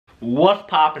What's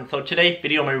poppin'? So today's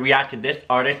video I'm going to react to this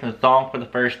artist and the song for the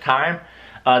first time.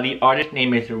 The artist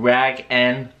name is Rag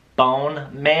and Bone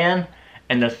Man,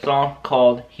 and the song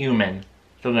called Human.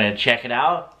 So we're going to check it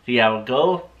out, see how it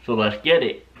goes, so let's get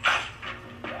it.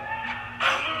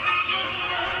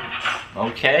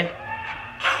 Okay.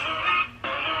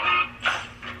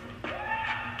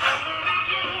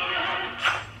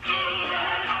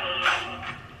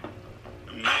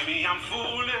 Maybe I'm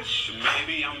foolish,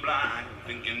 maybe I'm blind,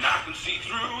 thinking I can see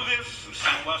through this and see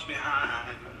what's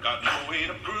behind. Got no way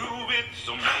to prove it,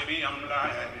 so maybe I'm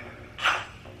lying.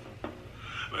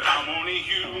 But I'm only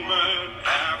human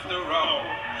after all.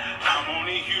 I'm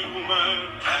only human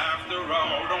after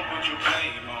all. Don't put your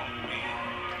blame on me.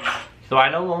 So I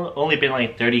know it's only been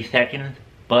like 30 seconds,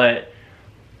 but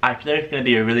I feel like it's going to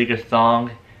be a really good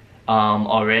song.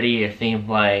 Already it seems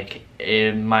like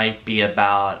it might be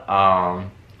about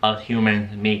us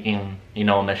humans making,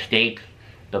 mistakes,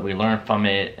 but we learn from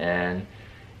it, and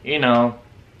yeah,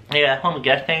 that's what I'm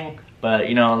guessing. But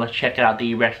let's check out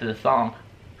the rest of the song.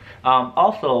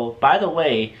 Also, by the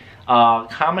way,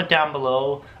 comment down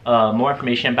below more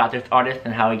information about this artist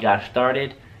and how he got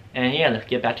started. And yeah, let's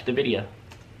get back to the video.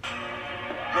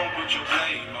 Don't put your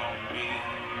blame on me.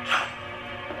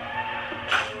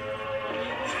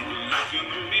 Take a look in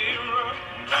the mirror.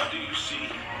 What do you see?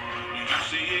 Do you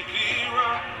see it clearer,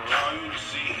 or are you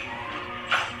deceived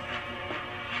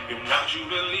in what you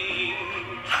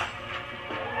believe?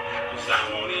 'Cause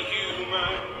I'm only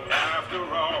human after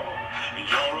all, and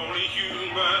you're only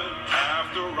human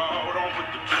after all. Don't put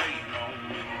the blame on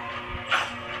me.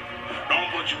 Don't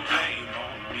put your blame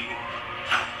on me.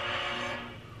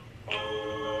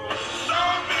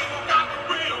 Some people got the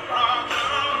real problems.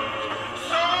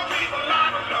 Some people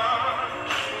out of love.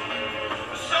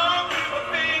 Some people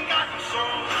think I can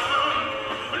solve them.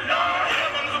 But Lord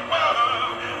heavens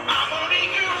above, I'm only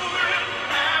human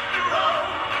after all.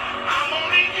 I'm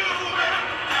only human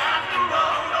after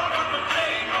all. Don't put the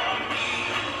blame on me.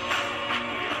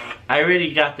 I already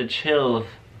got the chills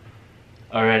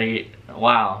already.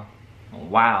 Wow.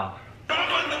 Wow. Don't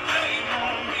put the blame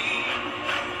on me.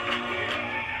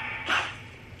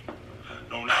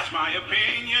 Don't ask my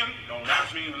opinion, don't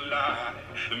ask me to lie,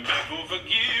 and beg for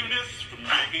forgiveness for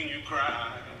making you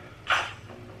cry.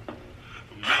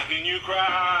 For making you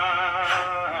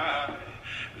cry.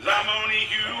 'Cause I'm only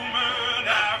human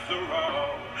after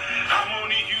all. I'm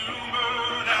only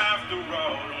human after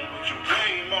all. Don't put your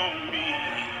blame on me.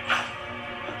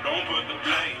 Don't put the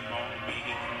blame on me.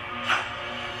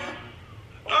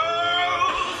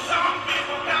 Oh, some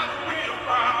people got real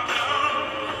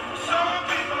problems. Some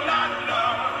people out of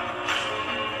love.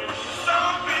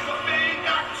 Some people think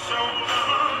I can solve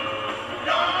them.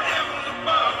 Lord heavens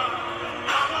above,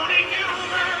 I'm only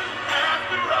human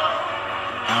after all.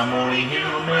 I'm only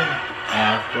human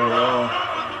after all. Don't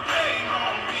put the blame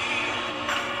on me.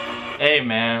 Hey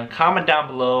man, comment down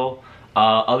below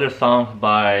other songs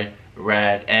by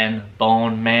Rag and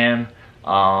Bone Man.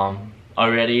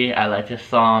 Already I like this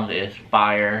song, it's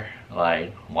fire,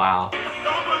 like wow.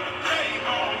 Don't put the blame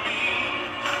on me.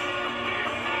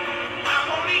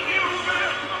 I'm only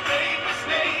human, I made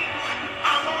mistakes.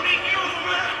 I'm only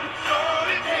human, it's all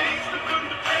it takes to put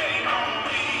the blame on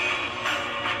me.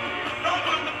 Don't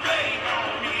put the blame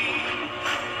on me.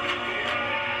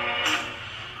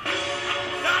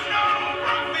 'Cause I'm no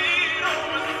prophet or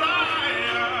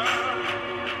Messiah.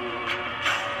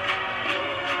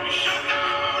 We should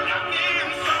know nothing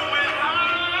somewhere high.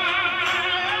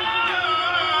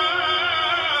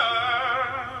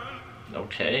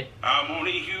 Okay. I'm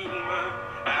only human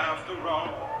after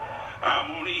all.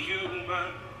 I'm only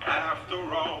human after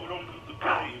all. Don't put the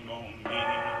blame on me.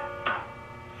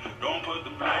 Don't put the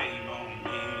blame on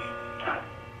me.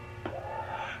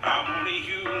 I'm only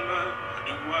human. I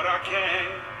do what I can.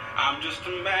 I'm just a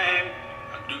man.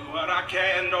 I do what I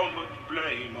can. Don't put the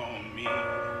blame on me.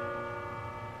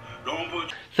 Don't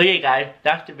put. So yeah guys,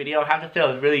 that's the video. I have to say it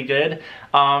was really good.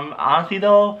 Honestly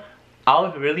though, I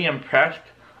was really impressed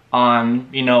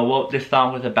on, what this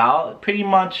song was about.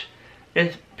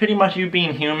 It's pretty much you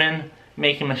being human,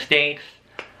 making mistakes.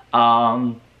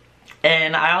 And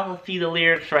I also see the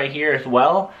lyrics right here as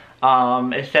well.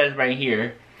 It says right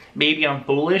here, maybe I'm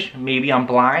foolish, maybe I'm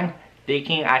blind,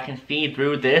 thinking I can see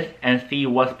through this and see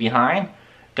what's behind.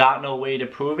 Got no way to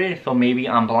prove it, so maybe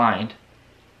I'm blind.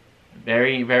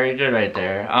 Very, very good right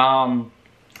there. And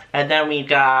then we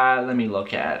got, let me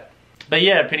look at. But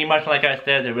yeah, pretty much like I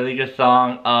said, a really good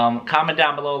song. Comment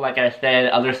down below, like I said,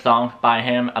 other songs by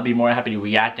him. I'll be more happy to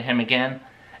react to him again.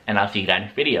 And I'll see you guys in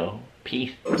the video.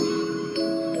 Peace.